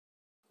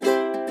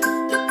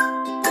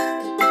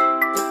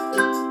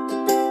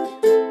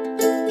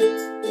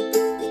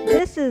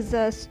is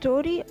a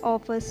story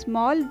of a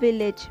small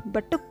village,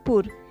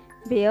 Batukpur,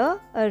 where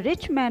a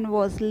rich man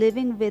was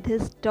living with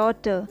his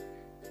daughter.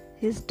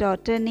 His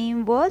daughter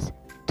name was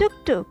Tuk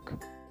Tuk.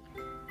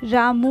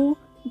 Ramu,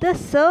 the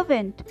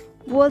servant,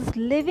 was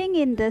living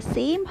in the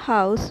same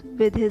house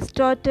with his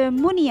daughter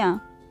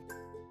Munia.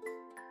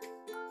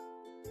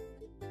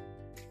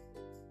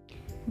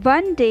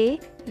 One day,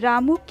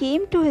 Ramu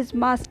came to his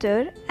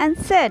master and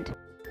said,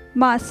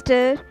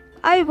 "Master,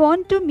 I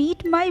want to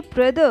meet my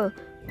brother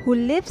who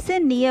lives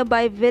in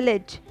nearby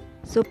village.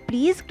 So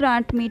please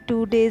grant me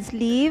 2 days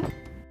leave."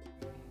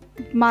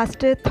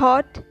 Master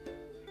thought,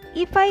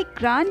 "If I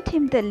grant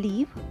him the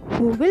leave,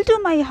 who will do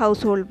my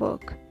household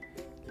work?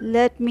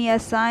 Let me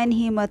assign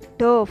him a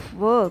tough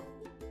work."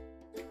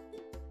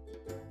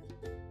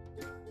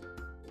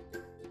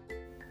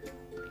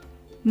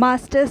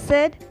 Master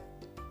said,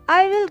 "I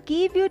will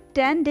give you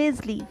 10 days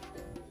leave,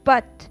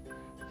 but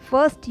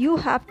first you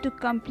have to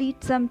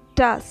complete some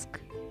task.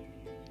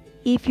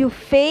 If you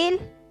fail,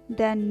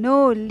 then no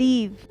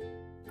leave."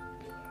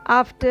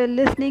 After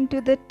listening to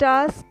the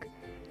task,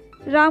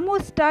 Ramu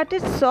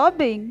started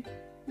sobbing.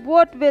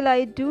 "What will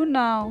I do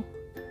now?"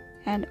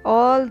 And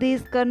all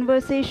these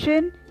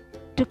conversation,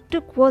 Tuk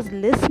Tuk was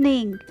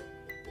listening,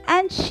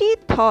 and she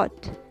thought,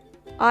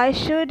 "I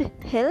should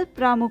help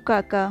Ramu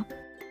Kaka."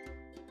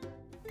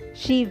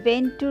 She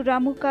went to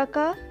Ramu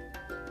Kaka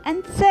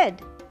and said,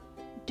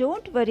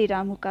 "Don't worry,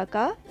 Ramu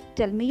Kaka,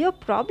 tell me your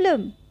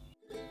problem."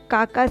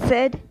 Kaka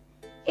said,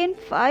 "In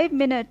 5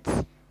 minutes,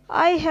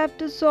 I have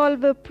to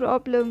solve a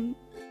problem.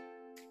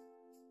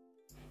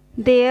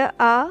 There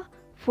are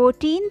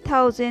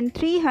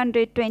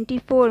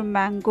 14,324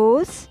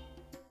 mangoes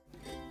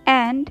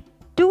and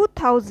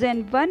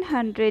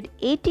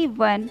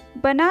 2,181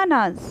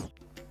 bananas.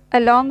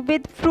 Along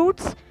with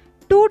fruits,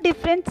 2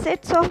 different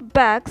sets of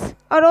bags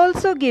are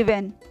also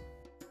given.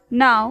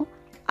 Now,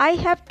 I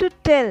have to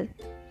tell,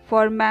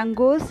 for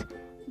mangoes,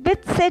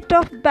 which set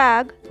of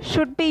bag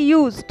should be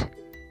used,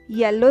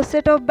 yellow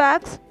set of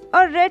bags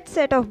or red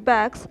set of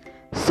bags,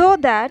 so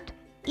that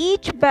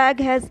each bag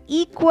has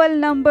equal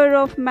number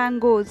of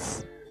mangoes."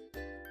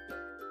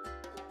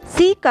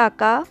 "See,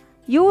 Kaka,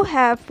 you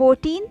have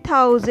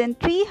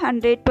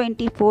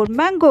 14,324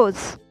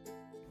 mangoes.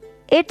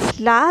 Its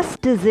last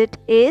digit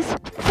is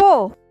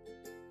 4.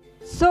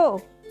 So,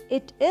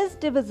 it is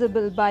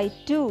divisible by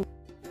 2.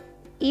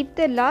 If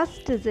the last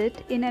digit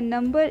in a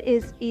number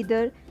is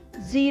either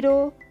 0,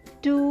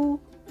 2,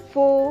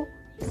 4,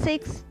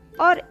 6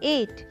 or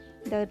 8,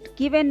 the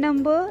given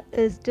number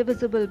is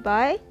divisible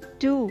by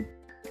 2.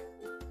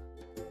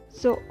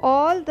 So,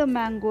 all the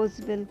mangoes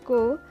will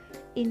go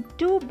in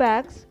 2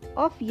 bags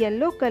of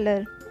yellow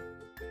color.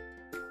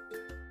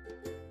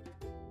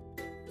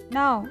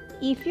 Now,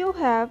 if you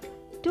have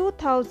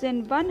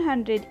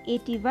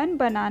 2,181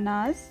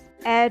 bananas,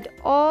 add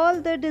all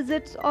the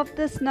digits of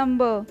this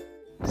number.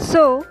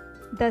 So,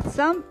 the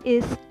sum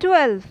is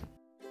 12,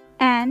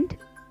 and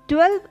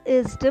 12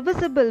 is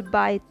divisible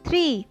by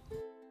 3.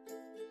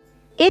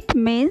 It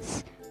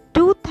means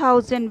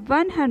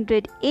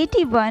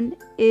 2,181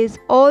 is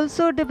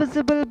also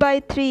divisible by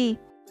 3.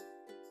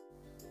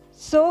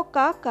 So,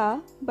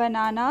 Kaka,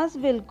 bananas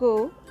will go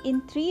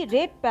in 3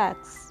 red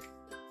bags."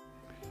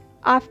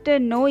 After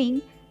knowing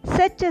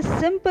such a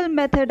simple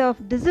method of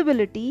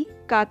divisibility,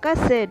 Kaka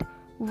said,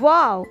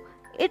 "Wow,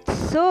 it's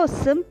so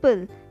simple.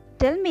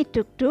 Tell me,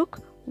 Tuk Tuk,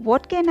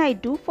 what can I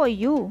do for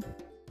you?"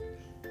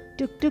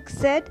 Tuk Tuk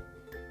said,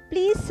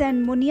 "Please send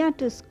Munia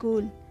to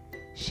school.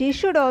 She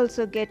should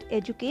also get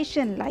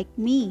education like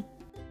me."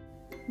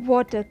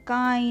 What a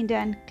kind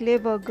and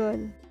clever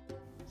girl.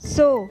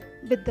 So,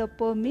 with the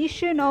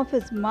permission of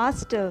his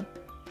master,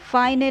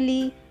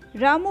 finally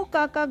Ramu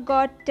Kaka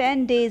got 10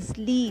 days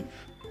leave.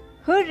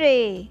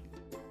 Hooray!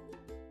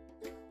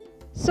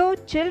 So,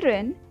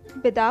 children,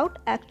 without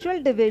actual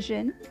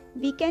division,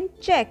 we can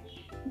check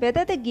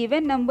whether the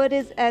given number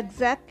is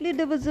exactly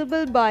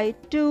divisible by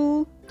 2,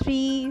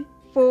 3,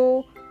 4,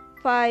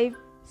 5,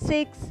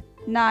 6,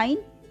 9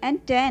 and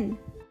 10.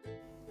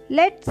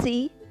 Let's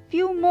see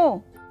few more.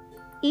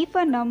 If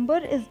a number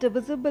is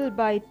divisible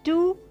by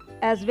 2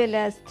 as well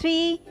as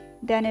 3,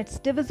 then it's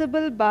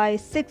divisible by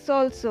 6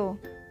 also.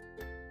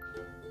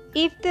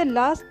 If the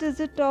last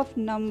digit of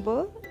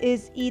number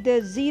is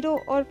either 0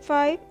 or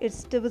 5,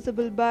 it's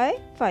divisible by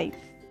 5.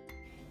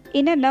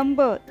 In a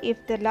number, if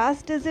the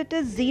last digit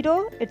is 0,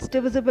 it's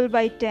divisible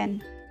by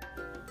 10.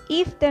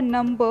 If the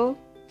number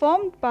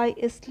formed by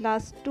its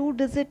last 2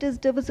 digits is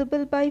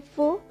divisible by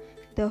 4,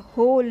 the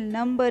whole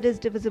number is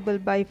divisible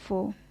by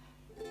 4.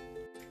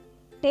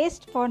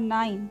 Test for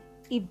 9.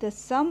 If the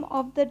sum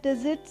of the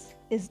digits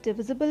is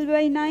divisible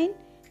by 9,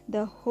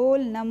 the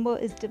whole number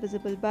is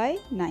divisible by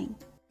 9.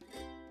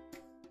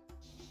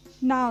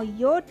 Now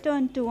your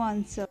turn to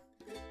answer.